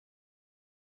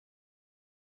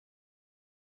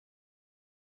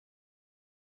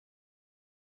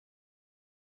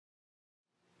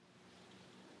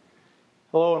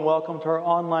Hello and welcome to our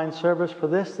online service for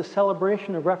this, the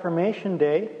celebration of Reformation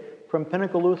Day from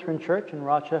Pinnacle Lutheran Church in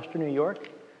Rochester, New York.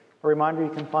 A reminder, you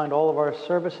can find all of our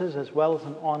services as well as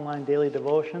an online daily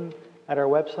devotion at our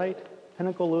website,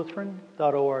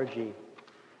 pinnaclelutheran.org.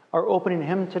 Our opening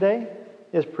hymn today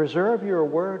is Preserve Your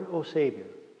Word, O Savior.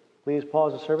 Please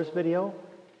pause the service video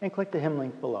and click the hymn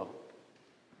link below.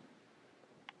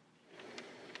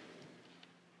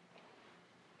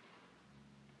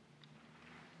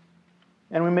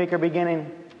 And we make our beginning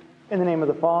in the name of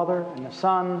the Father, and the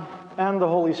Son, and the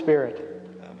Holy Spirit.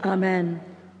 Amen.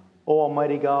 O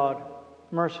Almighty God,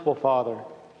 merciful Father,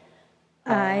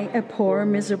 I, a poor,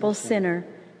 miserable sinner,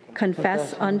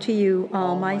 confess unto you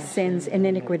all my sins and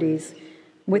iniquities,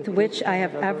 with which I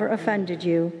have ever offended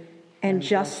you, and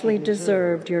justly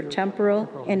deserved your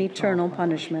temporal and eternal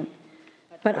punishment.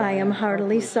 But I am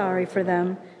heartily sorry for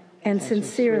them, and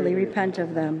sincerely repent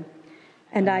of them.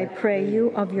 And I pray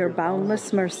you of your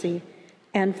boundless mercy,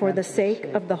 and for the sake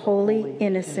of the holy,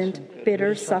 innocent,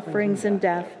 bitter sufferings and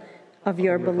death of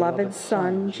your beloved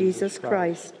Son, Jesus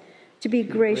Christ, to be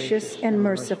gracious and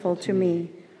merciful to me,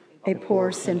 a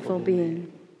poor sinful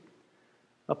being.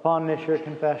 Upon this your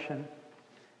confession,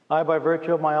 I, by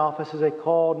virtue of my office as a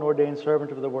called and ordained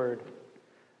servant of the Word,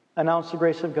 announce the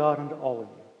grace of God unto all of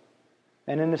you.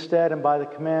 And in the stead and by the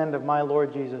command of my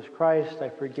Lord Jesus Christ, I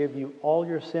forgive you all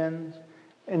your sins,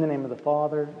 in the name of the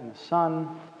Father, and the Son,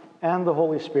 and the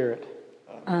Holy Spirit.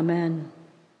 Amen.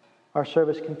 Our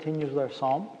service continues with our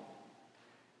psalm.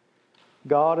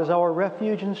 God is our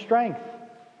refuge and strength,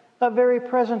 a very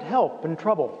present help in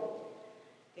trouble.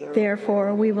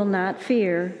 Therefore we will not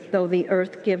fear, though the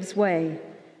earth gives way,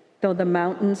 though the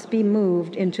mountains be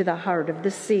moved into the heart of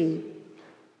the sea.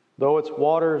 Though its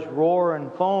waters roar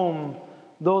and foam,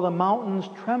 though the mountains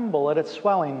tremble at its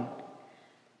swelling.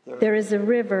 There is a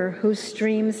river whose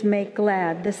streams make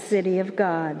glad the city of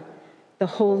God, the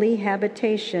holy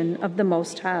habitation of the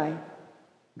Most High.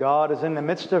 God is in the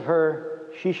midst of her,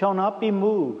 she shall not be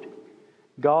moved.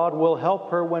 God will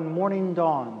help her when morning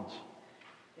dawns.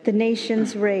 The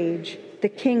nations rage, the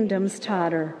kingdoms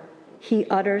totter. He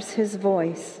utters his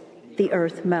voice, the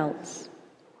earth melts.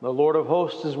 The Lord of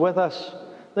hosts is with us.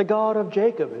 The God of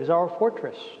Jacob is our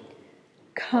fortress.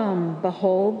 Come,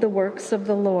 behold the works of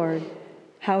the Lord,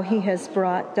 how he has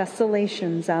brought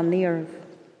desolations on the earth.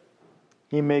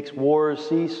 He makes wars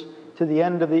cease to the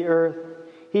end of the earth.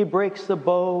 He breaks the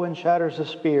bow and shatters the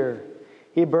spear.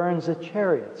 He burns the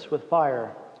chariots with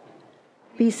fire.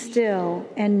 Be still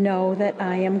and know that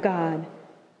I am God.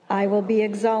 I will be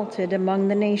exalted among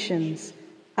the nations.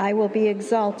 I will be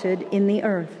exalted in the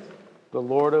earth. The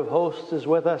Lord of hosts is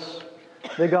with us.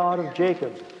 The God of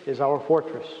Jacob is our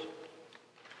fortress.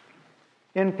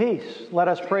 In peace, let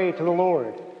us pray to the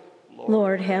Lord.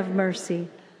 Lord, have mercy.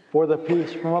 For the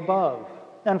peace from above,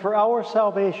 and for our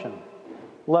salvation,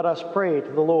 let us pray to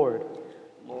the Lord.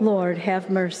 Lord, have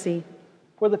mercy.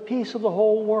 For the peace of the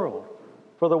whole world,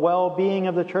 for the well-being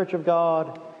of the Church of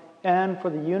God, and for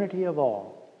the unity of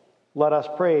all, let us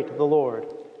pray to the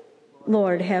Lord.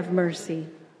 Lord, have mercy.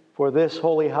 For this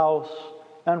holy house,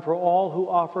 and for all who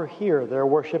offer here their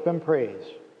worship and praise,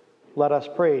 let us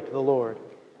pray to the Lord.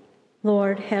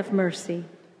 Lord, have mercy.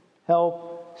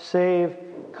 Help, save,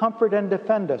 comfort, and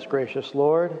defend us, gracious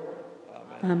Lord.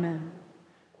 Amen.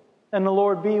 And the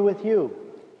Lord be with you.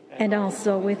 And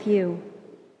also with you.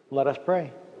 Let us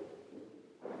pray.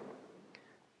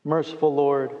 Merciful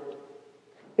Lord,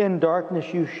 in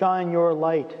darkness you shine your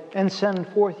light and send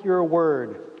forth your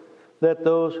word, that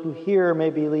those who hear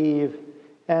may believe,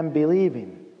 and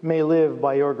believing may live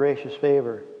by your gracious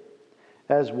favor.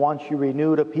 As once you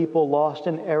renewed a people lost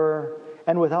in error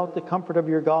and without the comfort of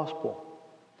your gospel,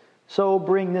 so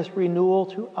bring this renewal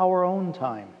to our own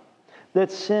time, that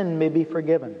sin may be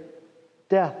forgiven,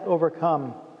 death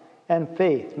overcome, and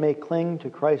faith may cling to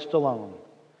Christ alone.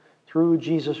 Through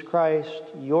Jesus Christ,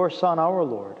 your Son, our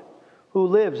Lord, who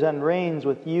lives and reigns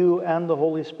with you and the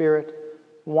Holy Spirit,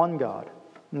 one God,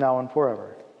 now and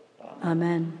forever.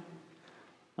 Amen.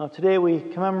 Now today we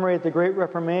commemorate the Great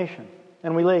Reformation,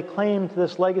 and we lay claim to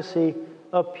this legacy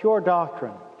of pure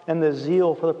doctrine and the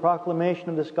zeal for the proclamation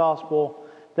of this gospel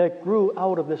that grew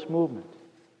out of this movement.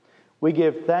 We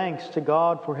give thanks to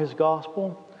God for his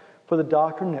gospel, for the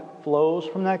doctrine that flows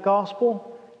from that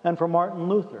gospel, and for Martin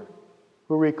Luther,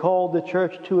 who recalled the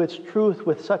church to its truth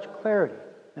with such clarity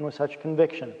and with such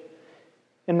conviction.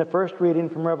 In the first reading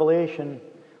from Revelation,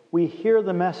 we hear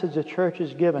the message the church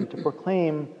is given to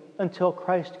proclaim until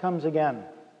Christ comes again.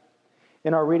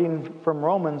 In our reading from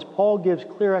Romans, Paul gives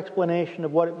clear explanation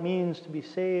of what it means to be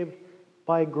saved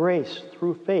by grace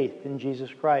through faith in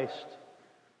Jesus Christ.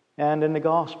 And in the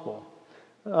gospel,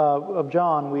 of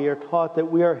John, we are taught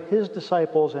that we are his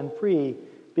disciples and free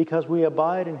because we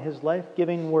abide in his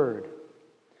life-giving word.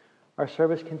 Our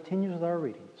service continues with our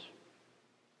readings.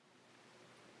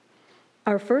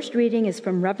 Our first reading is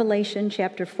from Revelation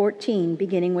chapter 14,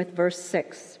 beginning with verse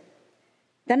 6.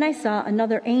 Then I saw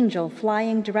another angel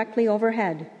flying directly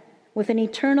overhead, with an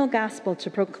eternal gospel to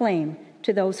proclaim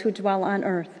to those who dwell on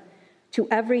earth, to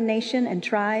every nation and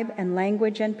tribe and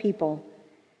language and people.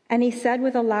 And he said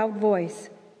with a loud voice,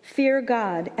 "Fear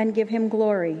God and give him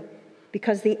glory,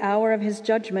 because the hour of his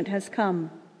judgment has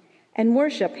come. And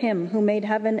worship him who made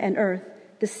heaven and earth,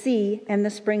 the sea and the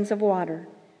springs of water."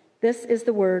 This is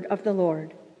the word of the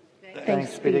Lord.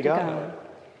 Thanks be to God.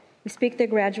 We speak the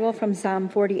gradual from Psalm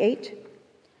 48.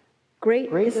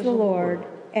 Great is the Lord,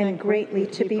 and greatly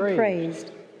to be praised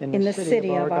in the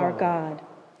city of our God.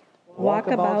 Walk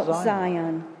about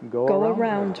Zion, go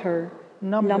around her,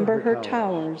 number her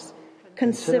towers,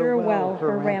 consider well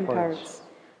her ramparts,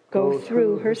 go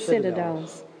through her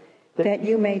citadels, that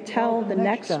you may tell the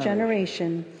next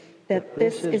generation that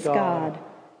this is God,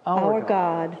 our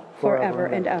God, forever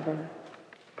and ever.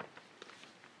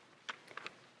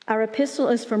 Our epistle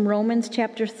is from Romans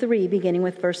chapter 3, beginning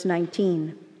with verse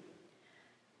 19.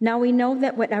 Now we know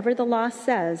that whatever the law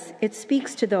says, it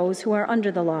speaks to those who are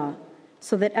under the law,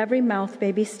 so that every mouth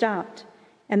may be stopped,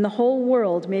 and the whole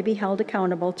world may be held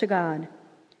accountable to God.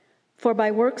 For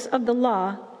by works of the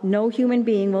law, no human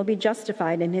being will be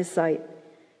justified in his sight,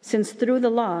 since through the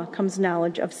law comes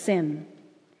knowledge of sin.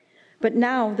 But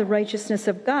now the righteousness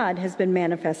of God has been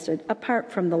manifested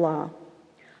apart from the law,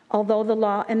 although the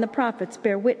law and the prophets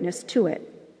bear witness to it.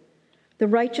 The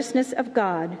righteousness of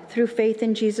God through faith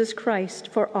in Jesus Christ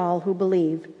for all who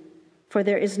believe. For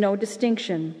there is no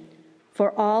distinction,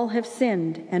 for all have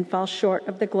sinned and fall short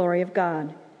of the glory of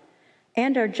God,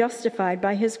 and are justified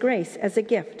by his grace as a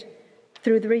gift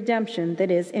through the redemption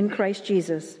that is in Christ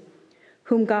Jesus,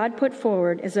 whom God put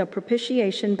forward as a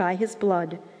propitiation by his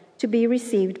blood to be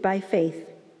received by faith.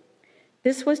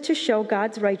 This was to show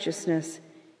God's righteousness,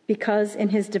 because in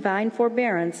his divine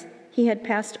forbearance he had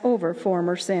passed over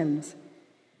former sins.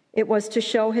 It was to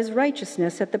show his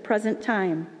righteousness at the present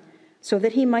time, so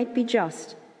that he might be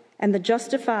just and the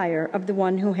justifier of the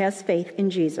one who has faith in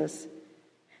Jesus.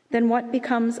 Then what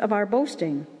becomes of our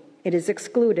boasting? It is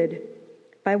excluded.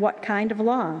 By what kind of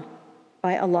law?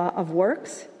 By a law of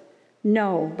works?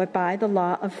 No, but by the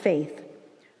law of faith.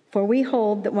 For we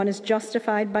hold that one is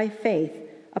justified by faith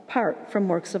apart from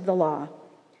works of the law.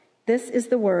 This is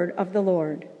the word of the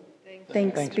Lord.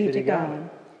 Thanks be to God.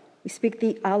 We speak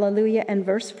the Alleluia and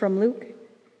verse from Luke.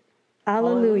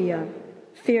 Alleluia.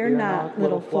 Fear not,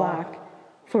 little flock,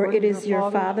 for it is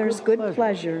your Father's good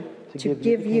pleasure to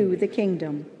give you the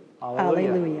kingdom.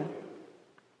 Alleluia.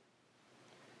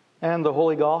 And the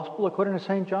Holy Gospel according to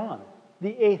St. John,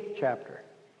 the 8th chapter.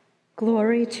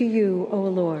 Glory to you, O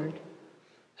Lord.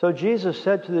 So Jesus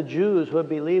said to the Jews who had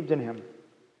believed in him,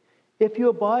 "If you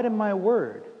abide in my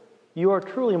word, you are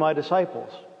truly my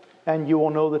disciples, and you will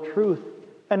know the truth,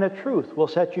 and the truth will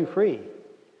set you free."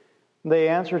 They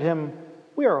answered him,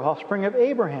 "We are offspring of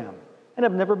Abraham, and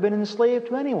have never been enslaved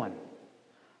to anyone.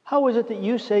 How is it that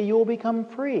you say you will become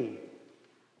free?"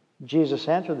 Jesus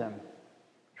answered them,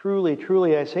 "Truly,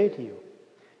 truly, I say to you,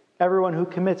 everyone who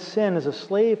commits sin is a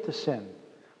slave to sin.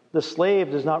 The slave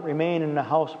does not remain in the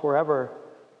house forever.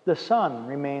 The Son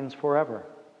remains forever.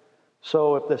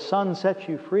 So if the Son sets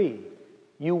you free,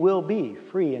 you will be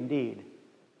free indeed."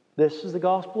 This is the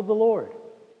gospel of the Lord.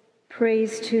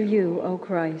 Praise to you, O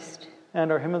Christ.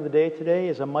 And our hymn of the day today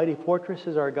is "A Mighty Fortress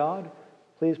is Our God."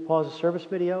 Please pause the service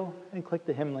video and click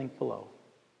the hymn link below.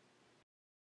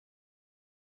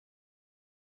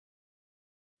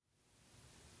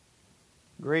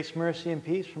 Grace, mercy, and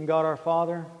peace from God our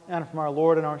Father and from our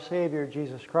Lord and our Savior,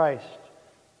 Jesus Christ.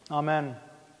 Amen.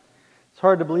 It's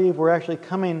hard to believe we're actually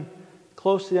coming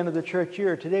close to the end of the church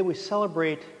year. Today we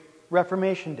celebrate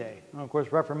Reformation Day. And of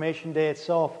course, Reformation Day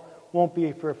itself won't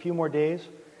be for a few more days.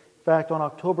 In fact, on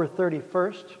October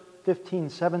 31st,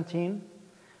 1517,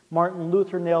 Martin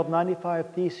Luther nailed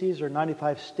 95 theses or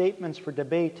 95 statements for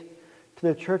debate to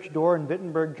the church door in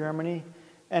Wittenberg, Germany,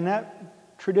 and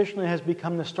that traditionally has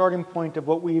become the starting point of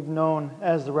what we've known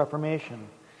as the Reformation.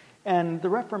 And the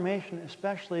Reformation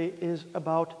especially is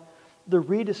about the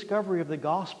rediscovery of the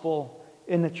gospel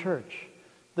in the church,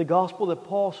 the gospel that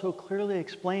Paul so clearly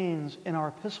explains in our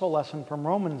epistle lesson from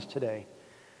Romans today.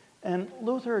 And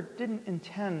Luther didn't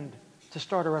intend to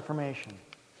start a Reformation.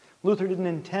 Luther didn't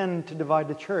intend to divide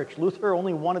the church. Luther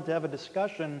only wanted to have a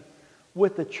discussion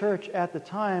with the church at the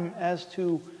time as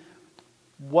to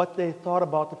what they thought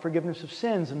about the forgiveness of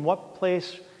sins and what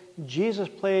place Jesus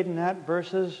played in that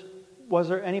versus was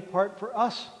there any part for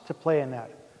us to play in that?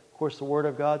 Of course, the Word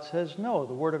of God says no.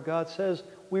 The Word of God says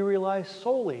we rely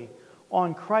solely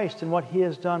on Christ and what He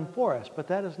has done for us. But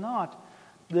that is not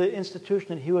the institution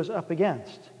that he was up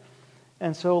against.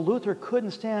 And so Luther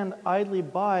couldn't stand idly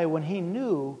by when he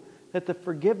knew that the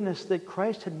forgiveness that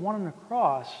Christ had won on the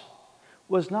cross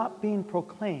was not being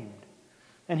proclaimed.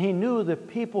 And he knew that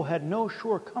people had no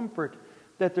sure comfort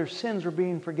that their sins were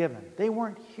being forgiven. They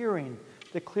weren't hearing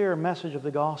the clear message of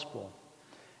the gospel.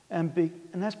 And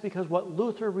that's because what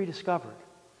Luther rediscovered,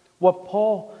 what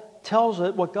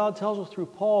God tells us through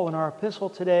Paul in our epistle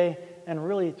today, and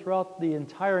really throughout the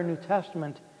entire New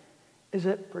Testament, is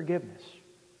that forgiveness,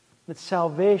 that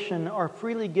salvation are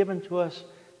freely given to us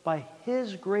by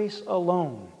His grace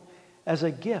alone, as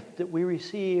a gift that we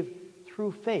receive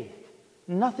through faith.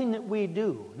 Nothing that we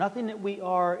do, nothing that we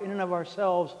are in and of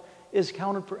ourselves is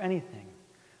counted for anything.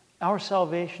 Our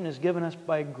salvation is given us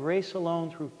by grace alone,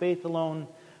 through faith alone,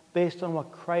 based on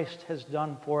what Christ has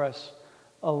done for us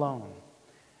alone.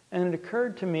 And it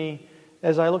occurred to me,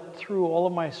 as I looked through all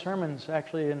of my sermons,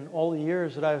 actually in all the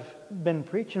years that I've been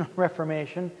preaching on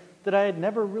Reformation, that I had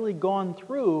never really gone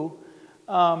through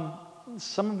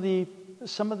some of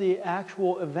the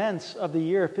actual events of the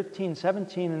year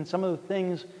 1517 and some of the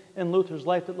things in Luther's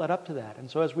life that led up to that. And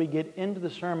so as we get into the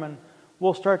sermon,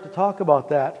 we'll start to talk about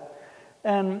that.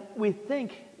 And we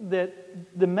think that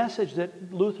the message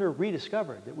that Luther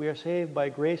rediscovered, that we are saved by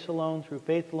grace alone, through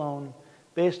faith alone,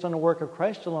 based on the work of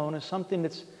Christ alone, is something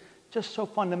that's just so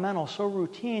fundamental, so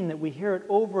routine, that we hear it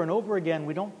over and over again.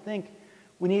 We don't think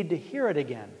we need to hear it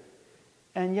again.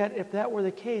 And yet, if that were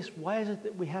the case, why is it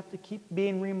that we have to keep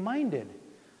being reminded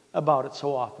about it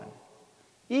so often?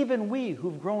 Even we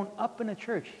who've grown up in a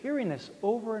church, hearing this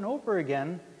over and over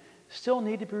again, still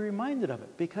need to be reminded of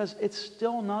it, because it's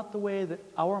still not the way that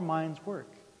our minds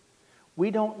work.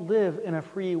 We don't live in a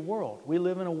free world. We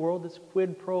live in a world that's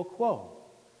quid pro quo.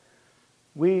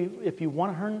 If you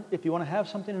want to have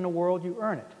something in the world, you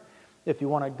earn it. If you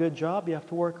want a good job, you have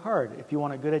to work hard. If you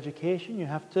want a good education, you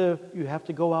have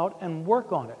to go out and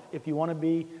work on it. If you want to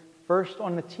be first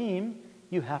on the team,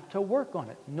 you have to work on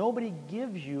it. Nobody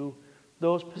gives you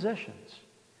those positions.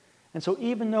 And so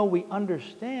even though we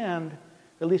understand,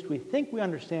 at least we think we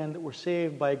understand, that we're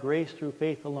saved by grace through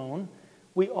faith alone,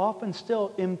 we often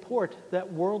still import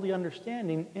that worldly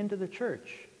understanding into the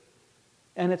church.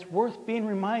 And it's worth being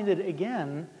reminded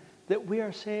again that we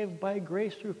are saved by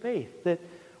grace through faith, that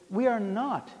we are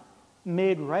not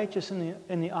made righteous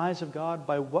in the eyes of God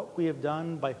by what we have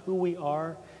done, by who we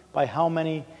are, by how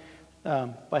many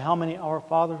Our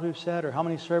Fathers we've said, or how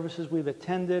many services we've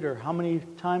attended, or how many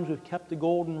times we've kept the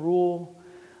golden rule.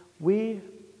 We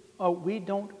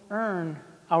don't earn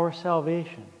our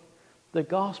salvation. The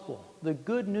gospel, the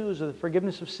good news of the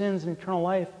forgiveness of sins and eternal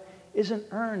life, isn't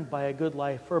earned by a good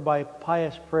life or by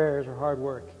pious prayers or hard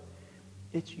work.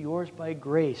 It's yours by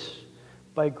grace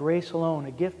alone,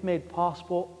 a gift made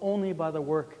possible only by the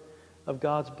work of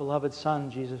God's beloved Son,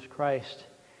 Jesus Christ.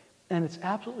 And it's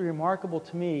absolutely remarkable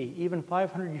to me, even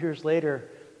 500 years later,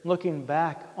 looking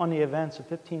back on the events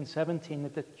of 1517,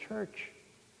 that the church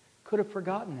could have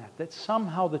forgotten that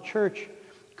somehow the church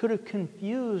could have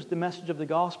confused the message of the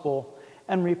gospel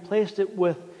and replaced it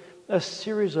with a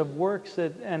series of works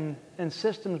and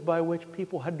systems by which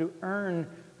people had to earn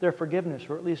their forgiveness,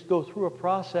 or at least go through a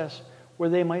process where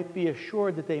they might be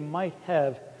assured that they might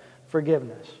have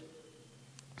forgiveness.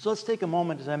 So let's take a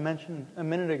moment, as I mentioned a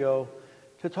minute ago,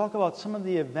 to talk about some of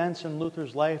the events in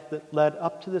Luther's life that led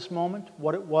up to this moment,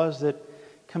 what it was that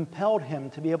compelled him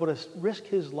to be able to risk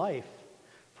his life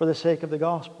for the sake of the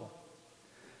gospel.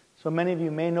 So many of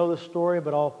you may know the story,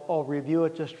 but I'll review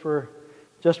it just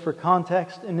for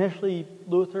context. Initially,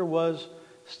 Luther was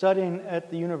studying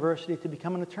at the university to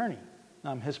become an attorney.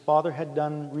 His father had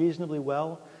done reasonably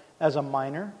well as a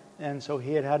minor, and so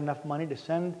he had enough money to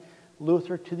send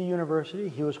Luther to the university.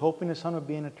 He was hoping his son would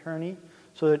be an attorney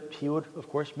so that he would, of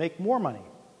course, make more money.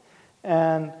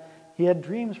 And he had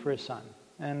dreams for his son.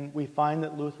 And we find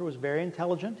that Luther was very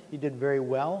intelligent. He did very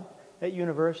well at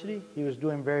university. He was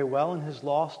doing very well in his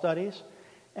law studies.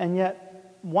 And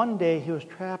yet, one day he was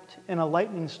trapped in a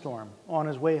lightning storm on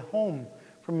his way home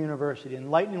from university. And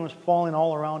lightning was falling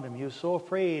all around him. He was so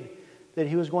afraid that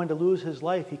he was going to lose his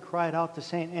life. He cried out to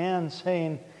St. Anne,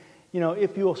 saying,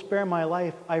 if you will spare my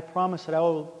life, I promise that I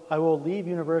will leave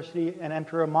university and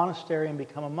enter a monastery and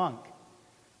become a monk.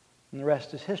 And the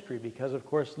rest is history, because, of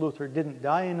course, Luther didn't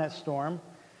die in that storm.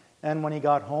 And when he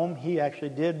got home, he actually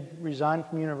did resign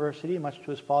from university, much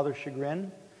to his father's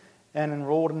chagrin, and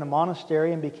enrolled in a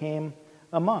monastery and became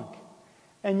a monk.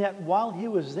 And yet, while he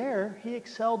was there, he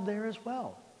excelled there as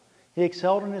well. He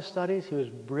excelled in his studies. He was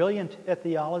brilliant at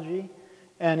theology,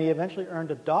 and he eventually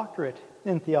earned a doctorate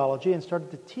in theology and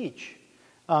started to teach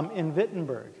in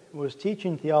Wittenberg. He was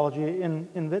teaching theology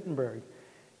in Wittenberg.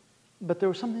 But there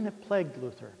was something that plagued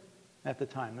Luther at the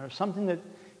time. There was something that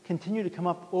continued to come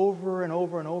up over and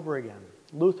over and over again.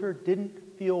 Luther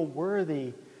didn't feel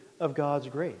worthy of God's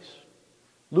grace.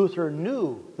 Luther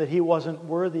knew that he wasn't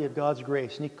worthy of God's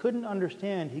grace, and he couldn't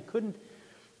understand, he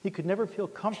could never feel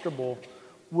comfortable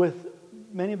with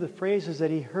many of the phrases that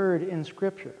he heard in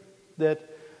Scripture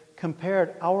that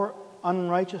compared our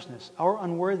unrighteousness, our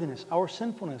unworthiness, our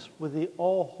sinfulness with the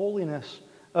all-holiness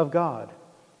of God.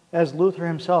 As Luther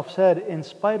himself said, in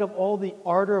spite of all the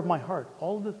ardor of my heart,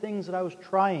 all of the things that I was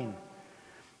trying,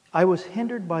 I was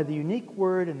hindered by the unique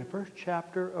word in the first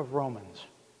chapter of Romans.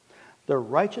 The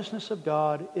righteousness of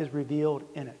God is revealed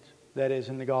in it, that is,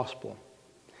 in the gospel.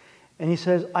 And he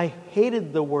says, I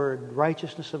hated the word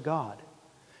righteousness of God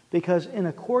because in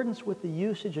accordance with the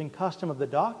usage and custom of the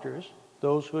doctors,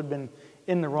 those who had been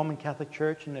in the Roman Catholic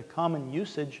Church and the common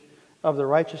usage of the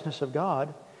righteousness of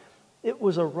God, it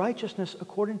was a righteousness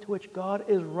according to which God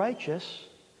is righteous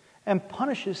and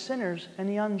punishes sinners and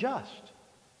the unjust.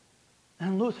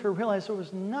 And Luther realized there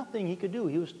was nothing he could do.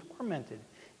 He was tormented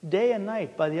day and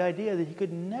night by the idea that he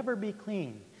could never be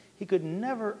clean. He could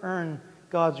never earn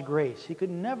God's grace. He could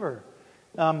never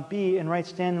be in right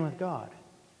standing with God.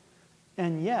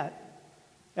 And yet,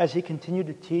 as he continued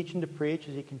to teach and to preach,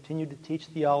 as he continued to teach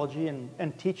theology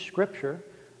and teach Scripture,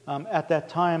 at that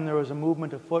time there was a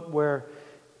movement afoot where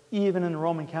even in the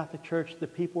Roman Catholic Church, the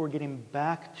people were getting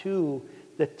back to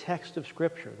the text of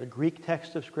Scripture, the Greek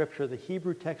text of Scripture, the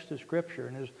Hebrew text of Scripture.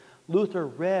 And as Luther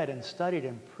read and studied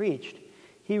and preached,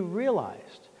 he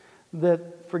realized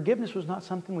that forgiveness was not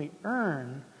something we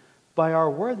earn by our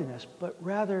worthiness, but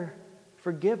rather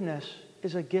forgiveness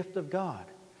is a gift of God.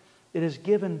 It is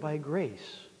given by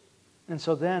grace. And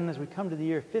so then, as we come to the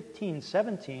year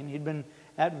 1517, he'd been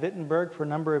at Wittenberg for a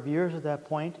number of years at that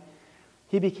point,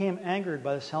 he became angered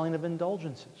by the selling of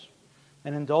indulgences.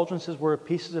 And indulgences were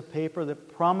pieces of paper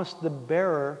that promised the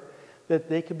bearer that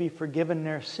they could be forgiven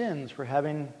their sins for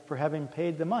having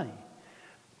paid the money.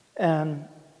 And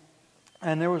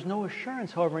there was no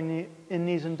assurance, however, in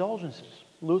these indulgences.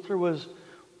 Luther was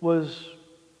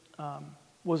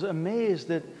amazed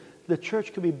that the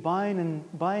church could be buying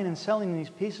and selling these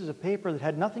pieces of paper that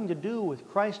had nothing to do with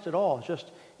Christ at all. It's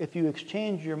just if you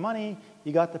exchanged your money,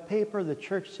 you got the paper, the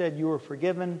church said you were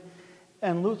forgiven.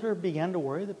 And Luther began to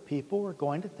worry that people were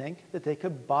going to think that they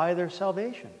could buy their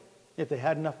salvation. If they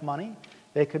had enough money,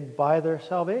 they could buy their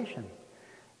salvation.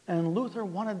 And Luther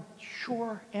wanted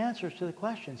sure answers to the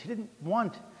questions. He didn't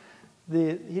want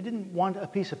a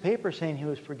piece of paper saying he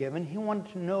was forgiven. He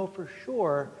wanted to know for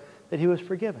sure that he was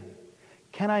forgiven.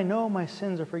 Can I know my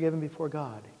sins are forgiven before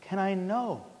God? Can I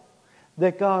know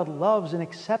that God loves and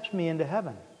accepts me into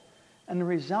heaven? And the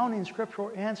resounding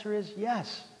scriptural answer is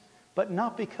yes, but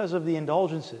not because of the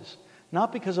indulgences,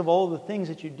 not because of all the things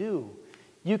that you do.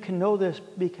 You can know this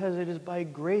because it is by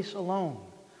grace alone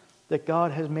that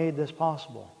God has made this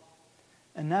possible.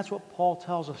 And that's what Paul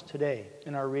tells us today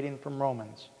in our reading from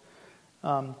Romans.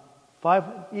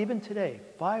 Even today,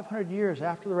 500 years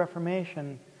after the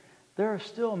Reformation, there are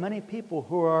still many people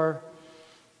who are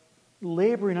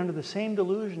laboring under the same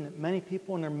delusion that many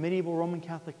people in their medieval Roman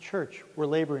Catholic Church were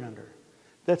laboring under.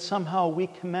 That somehow we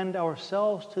commend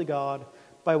ourselves to God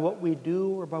by what we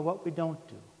do or by what we don't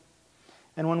do.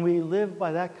 And when we live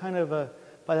by that kind of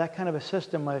a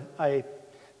system,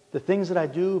 the things that I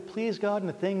do please God, and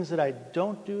the things that I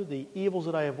don't do, the evils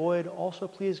that I avoid, also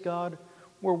please God.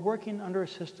 We're working under a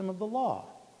system of the law,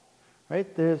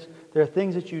 right? There are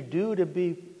things that you do to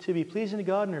be pleasing to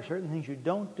God, and there are certain things you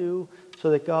don't do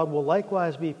so that God will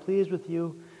likewise be pleased with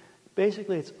you.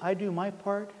 Basically, it's I do my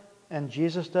part, and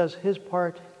Jesus does his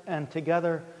part, and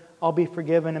together I'll be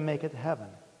forgiven and make it to heaven.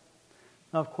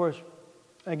 Now, of course,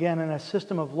 again, in a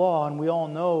system of law, and we all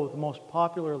know the most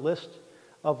popular list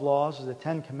of laws is the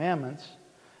Ten Commandments,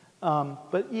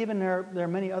 but even there are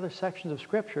many other sections of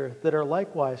Scripture that are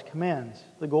likewise commands.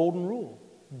 The Golden Rule,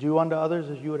 do unto others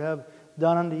as you would have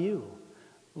done unto you.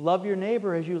 Love your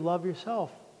neighbor as you love yourself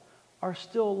are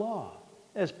still law.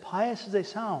 As pious as they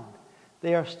sound,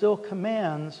 they are still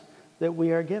commands that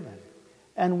we are given.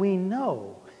 And we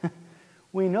know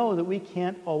that we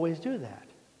can't always do that.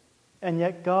 And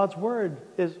yet God's Word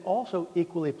is also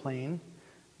equally plain.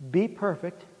 Be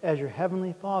perfect as your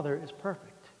heavenly Father is perfect.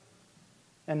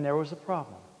 And there was a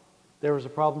problem. There was a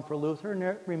problem for Luther, and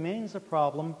there remains a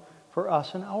problem for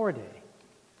us in our day.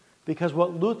 Because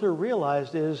what Luther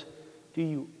realized is, do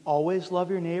you always love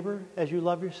your neighbor as you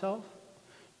love yourself?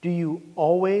 Do you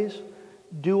always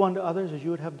Do unto others as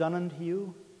you would have done unto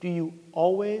you? Do you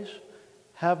always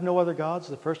have no other gods?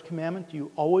 The first commandment. Do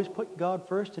you always put God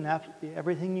first in absolutely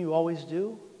everything you always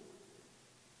do?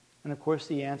 And of course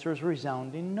the answer is a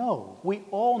resounding no. We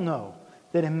all know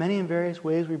that in many and various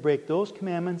ways we break those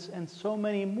commandments and so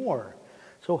many more.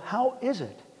 So how is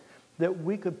it that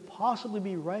we could possibly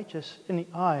be righteous in the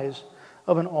eyes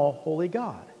of an all-holy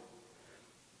God?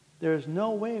 There is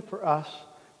no way for us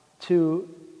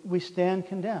we stand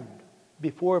condemned.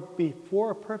 Before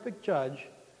a perfect judge,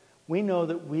 we know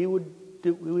that we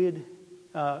would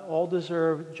all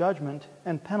deserve judgment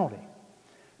and penalty.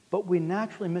 But we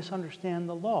naturally misunderstand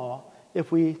the law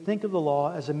if we think of the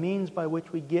law as a means by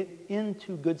which we get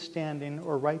into good standing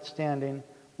or right standing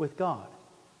with God.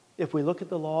 If we look at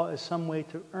the law as some way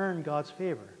to earn God's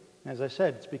favor. As I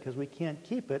said, it's because we can't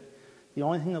keep it. The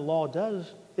only thing the law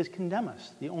does is condemn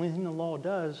us. The only thing the law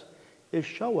does is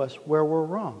show us where we're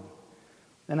wrong.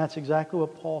 And that's exactly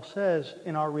what Paul says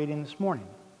in our reading this morning.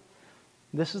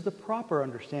 This is the proper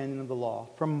understanding of the law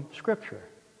from Scripture.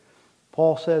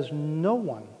 Paul says no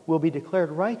one will be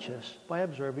declared righteous by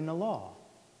observing the law.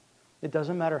 It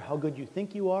doesn't matter how good you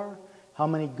think you are, how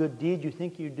many good deeds you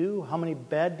think you do, how many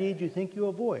bad deeds you think you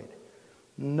avoid.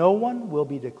 No one will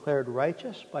be declared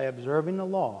righteous by observing the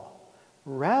law.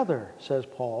 Rather, says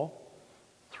Paul,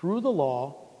 through the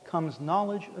law comes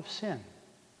knowledge of sin.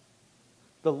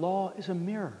 The law is a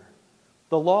mirror.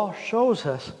 The law shows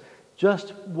us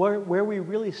just where we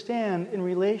really stand in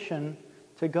relation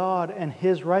to God and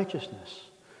His righteousness.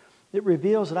 It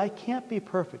reveals that I can't be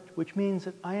perfect, which means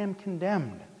that I am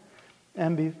condemned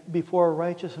and before a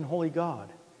righteous and holy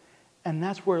God. And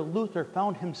that's where Luther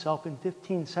found himself in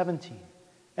 1517,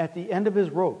 at the end of his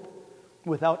rope,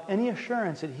 without any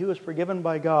assurance that he was forgiven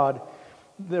by God.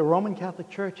 The Roman Catholic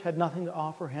Church had nothing to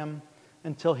offer him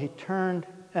until he turned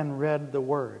and read the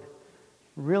Word,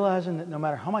 realizing that no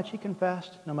matter how much he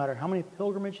confessed, no matter how many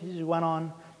pilgrimages he went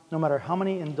on, no matter how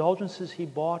many indulgences he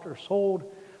bought or sold,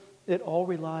 it all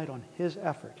relied on his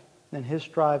effort and his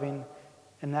striving,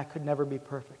 and that could never be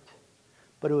perfect.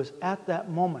 But it was at that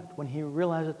moment when he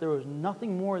realized that there was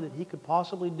nothing more that he could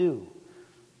possibly do,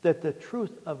 that the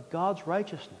truth of God's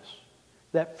righteousness,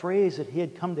 that phrase that he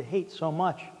had come to hate so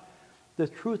much, the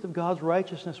truth of God's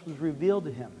righteousness was revealed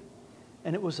to him.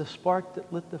 And it was a spark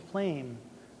that lit the flame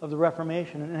of the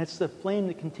Reformation. And it's the flame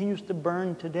that continues to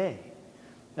burn today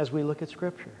as we look at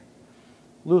Scripture.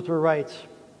 Luther writes,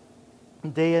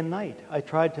 day and night I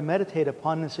tried to meditate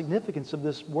upon the significance of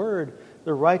this word.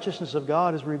 The righteousness of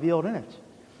God is revealed in it,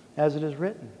 as it is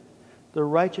written, the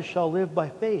righteous shall live by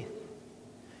faith.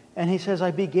 And he says,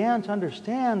 I began to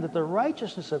understand that the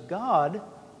righteousness of God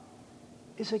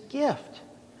is a gift.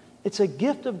 It's a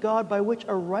gift of God by which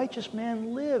a righteous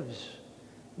man lives,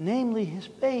 namely his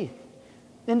faith,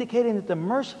 indicating that the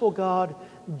merciful God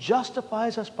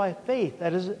justifies us by faith,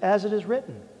 that is, as it is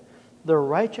written, the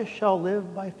righteous shall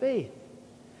live by faith.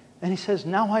 And he says,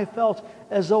 now I felt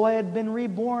as though I had been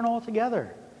reborn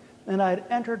altogether, and I had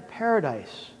entered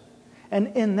paradise.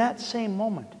 And in that same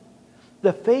moment,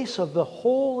 the face of the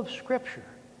whole of Scripture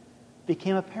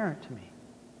became apparent to me.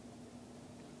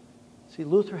 See,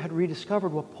 Luther had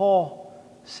rediscovered what Paul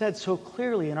said so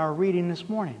clearly in our reading this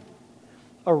morning.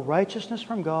 A righteousness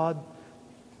from God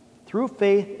through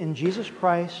faith in Jesus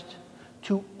Christ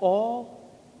to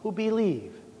all who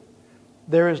believe.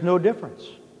 There is no difference,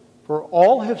 for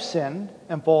all have sinned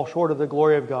and fall short of the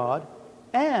glory of God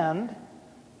and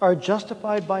are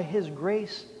justified by His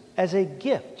grace as a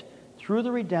gift through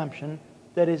the redemption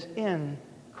that is in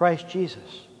Christ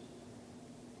Jesus.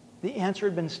 The answer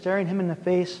had been staring him in the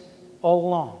face all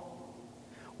along.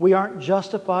 We aren't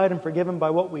justified and forgiven by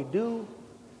what we do,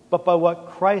 but by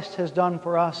what Christ has done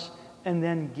for us and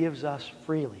then gives us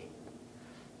freely.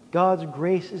 God's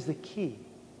grace is the key.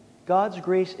 God's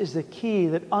grace is the key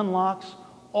that unlocks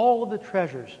all of the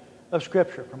treasures of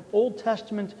Scripture. From Old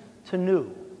Testament to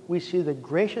New, we see the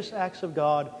gracious acts of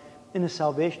God in the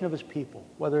salvation of His people,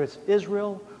 whether it's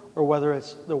Israel or whether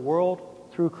it's the world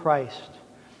through Christ.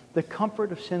 The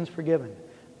comfort of sins forgiven,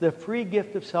 the free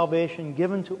gift of salvation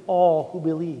given to all who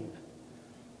believe.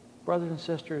 Brothers and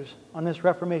sisters, on this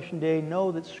Reformation Day,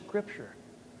 know that Scripture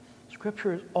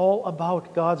is all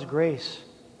about God's grace.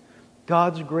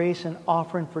 God's grace in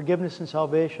offering forgiveness and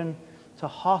salvation to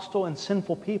hostile and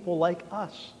sinful people like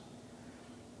us.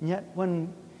 And yet,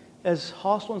 as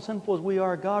hostile and sinful as we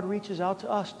are, God reaches out to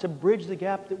us to bridge the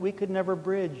gap that we could never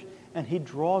bridge, and He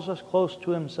draws us close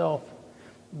to Himself.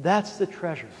 That's the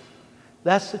treasure.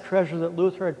 That's the treasure that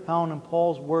Luther had found in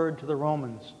Paul's word to the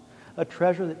Romans, a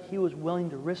treasure that he was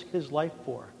willing to risk his life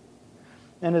for.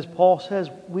 And as Paul says,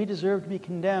 we deserve to be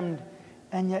condemned,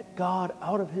 And yet God,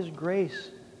 out of his grace,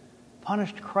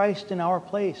 punished Christ in our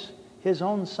place, his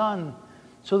own Son,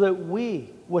 so that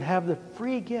we would have the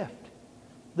free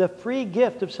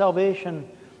gift of salvation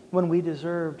when we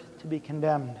deserved to be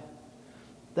condemned.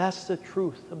 That's the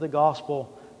truth of the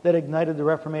gospel that ignited the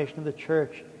Reformation of the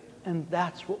church, and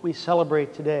that's what we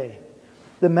celebrate today.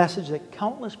 The message that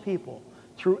countless people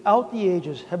throughout the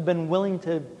ages have been willing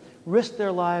to risk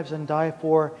their lives and die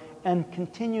for, and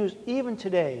continues even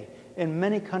today in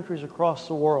many countries across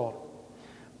the world.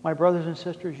 My brothers and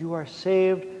sisters, you are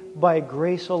saved by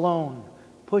grace alone.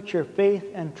 Put your faith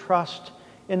and trust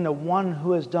in the one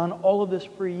who has done all of this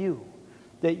for you,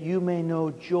 that you may know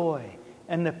joy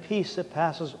and the peace that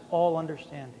passes all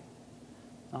understanding.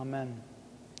 Amen.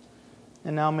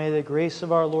 And now may the grace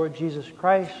of our Lord Jesus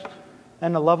Christ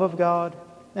and the love of God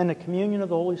and the communion of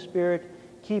the Holy Spirit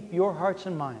keep your hearts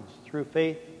and minds through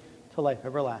faith to life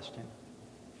everlasting.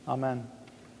 Amen.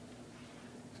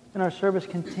 And our service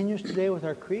continues today with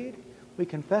our creed. We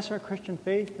confess our Christian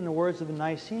faith in the words of the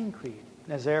Nicene Creed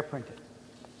as they are printed.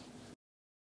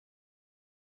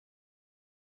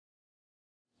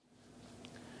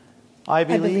 I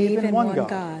believe in one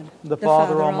God, the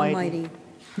Father Almighty,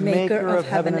 maker of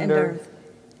heaven and earth,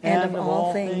 and of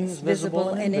all things visible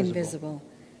and invisible,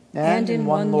 and in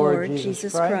one Lord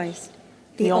Jesus Christ,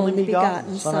 the only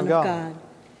begotten Son of God,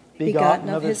 begotten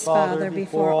of his Father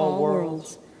before all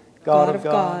worlds, God of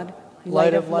God,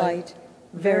 light of light,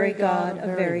 very God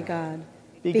of very God,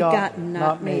 begotten,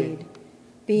 not made,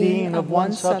 being of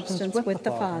one substance with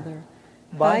the Father,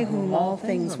 by whom all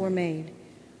things were made,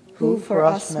 who for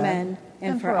us men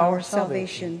and for our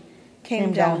salvation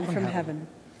came down from heaven,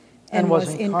 and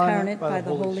was incarnate by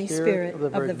the Holy Spirit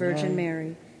of the Virgin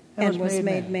Mary, and was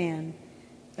made man,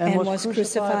 and was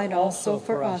crucified also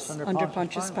for us under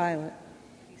Pontius Pilate.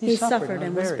 He suffered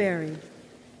and was buried.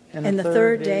 And the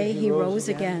third day he rose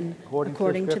again,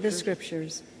 according to the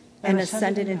Scriptures, and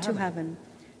ascended into heaven,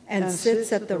 and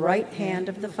sits at the right hand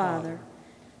of the Father.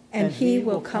 And he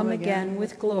will come again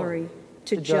with glory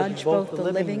to judge both the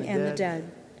living and the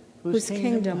dead, whose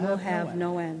kingdom will have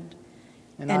no end.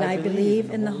 And I believe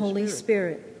in the Holy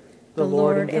Spirit, the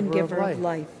Lord and giver of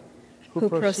life, who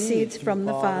proceeds from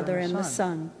the Father and the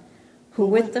Son, who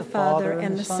with the Father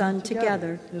and the Son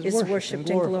together is worshipped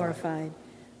and glorified,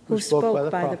 who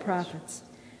spoke by the prophets.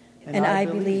 And I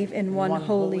believe in one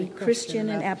holy, Christian,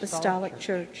 and apostolic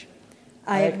church.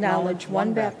 I acknowledge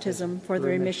one baptism for the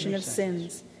remission of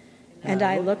sins, and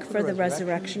I look for the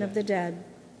resurrection of the dead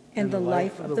and the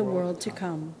life of the world to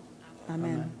come.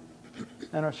 Amen.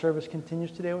 And our service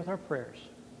continues today with our prayers.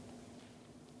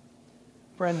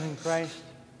 Friends in Christ,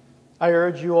 I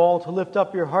urge you all to lift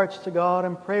up your hearts to God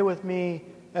and pray with me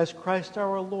as Christ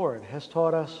our Lord has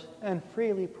taught us and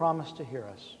freely promised to hear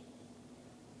us.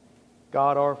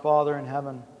 God our Father in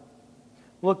heaven,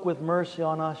 look with mercy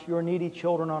on us, your needy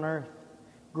children on earth.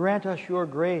 Grant us your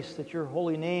grace that your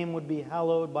holy name would be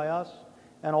hallowed by us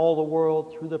and all the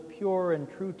world through the pure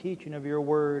and true teaching of your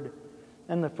word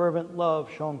and the fervent love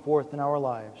shown forth in our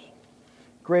lives.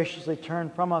 Graciously turn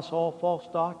from us all false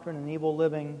doctrine and evil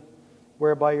living,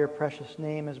 whereby your precious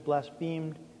name is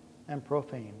blasphemed and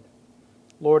profaned.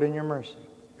 Lord, in your mercy,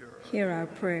 hear our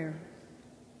prayer.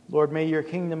 Lord, may your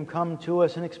kingdom come to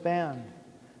us and expand.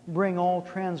 Bring all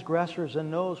transgressors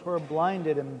and those who are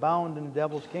blinded and bound in the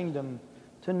devil's kingdom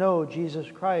to know Jesus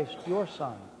Christ, your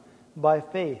Son, by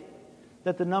faith,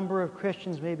 that the number of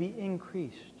Christians may be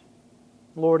increased.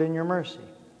 Lord, in your mercy,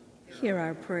 hear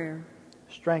our prayer.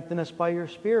 Strengthen us by your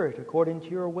Spirit according to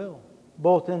your will,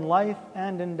 both in life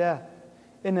and in death,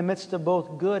 in the midst of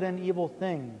both good and evil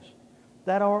things,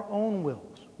 that our own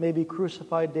wills may be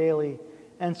crucified daily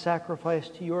and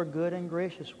sacrificed to your good and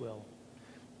gracious will.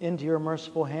 Into your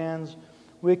merciful hands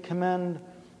we commend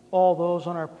all those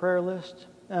on our prayer list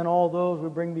and all those we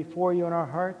bring before you in our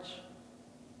hearts,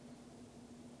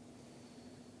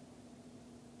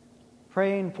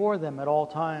 praying for them at all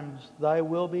times, thy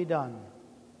will be done.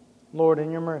 Lord,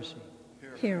 in your mercy,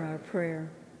 hear our prayer.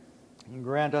 And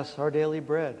grant us our daily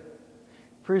bread.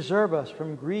 Preserve us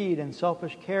from greed and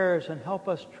selfish cares, and help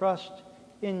us trust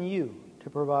in you to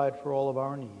provide for all of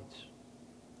our needs.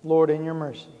 Lord, in your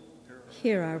mercy,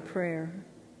 hear our prayer.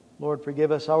 Lord,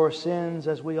 forgive us our sins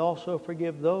as we also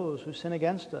forgive those who sin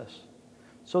against us,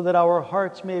 so that our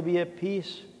hearts may be at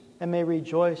peace and may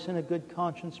rejoice in a good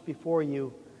conscience before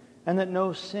you, and that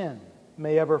no sin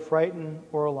may ever frighten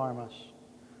or alarm us.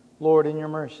 Lord, in your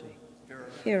mercy,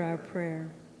 hear our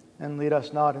prayer. And lead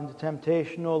us not into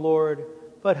temptation, O Lord,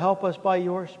 but help us by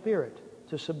your Spirit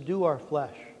to subdue our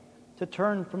flesh, to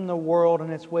turn from the world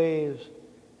and its ways,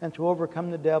 and to overcome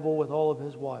the devil with all of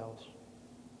his wiles.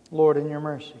 Lord, in your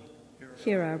mercy,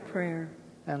 Hear our prayer.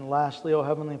 And lastly, O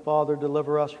Heavenly Father,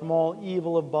 deliver us from all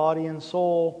evil of body and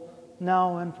soul,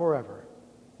 now and forever.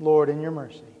 Lord, in your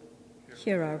mercy.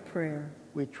 Hear our prayer.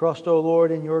 We trust, O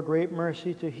Lord, in your great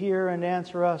mercy to hear and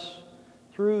answer us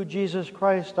through Jesus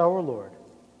Christ our Lord.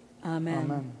 Amen.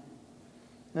 Amen.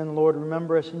 And Lord,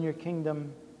 remember us in your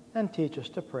kingdom and teach us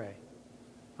to pray.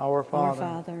 Our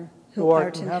Father, who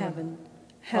art in heaven,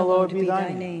 hallowed be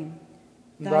thy name.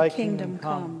 Thy kingdom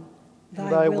come,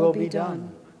 thy will be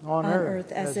done, on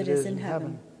earth as it is in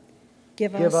heaven.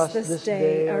 Give us this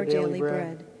day our daily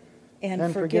bread,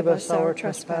 and forgive us our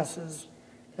trespasses,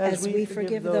 as we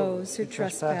forgive those who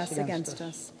trespass against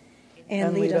us.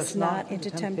 And lead us not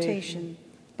into temptation,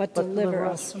 but deliver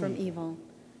us from evil.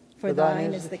 For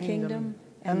thine is the kingdom,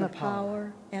 and the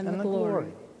power, and the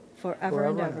glory, forever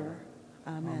and ever.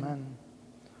 Amen.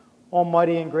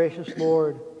 Almighty and gracious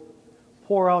Lord,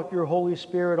 pour out your Holy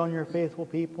Spirit on your faithful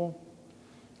people.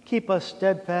 Keep us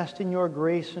steadfast in your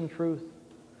grace and truth.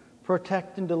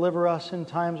 Protect and deliver us in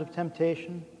times of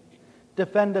temptation.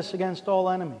 Defend us against all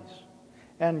enemies.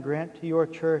 And grant to your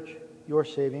church your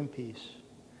saving peace.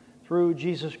 Through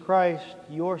Jesus Christ,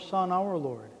 your Son, our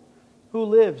Lord, who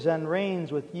lives and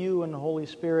reigns with you in the Holy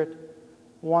Spirit,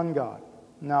 one God,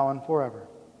 now and forever.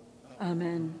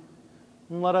 Amen.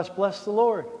 And let us bless the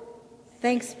Lord.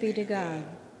 Thanks be to God.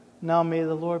 Now may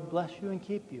the Lord bless you and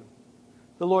keep you.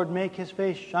 The Lord make his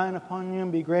face shine upon you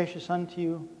and be gracious unto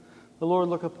you. The Lord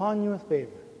look upon you with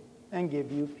favor and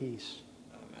give you peace.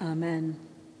 Amen.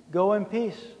 Go in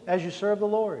peace as you serve the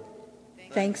Lord.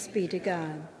 Thanks be to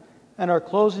God. And our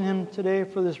closing hymn today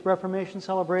for this Reformation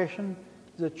celebration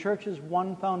is the church's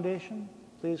One Foundation.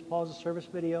 Please pause the service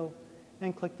video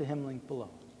and click the hymn link below.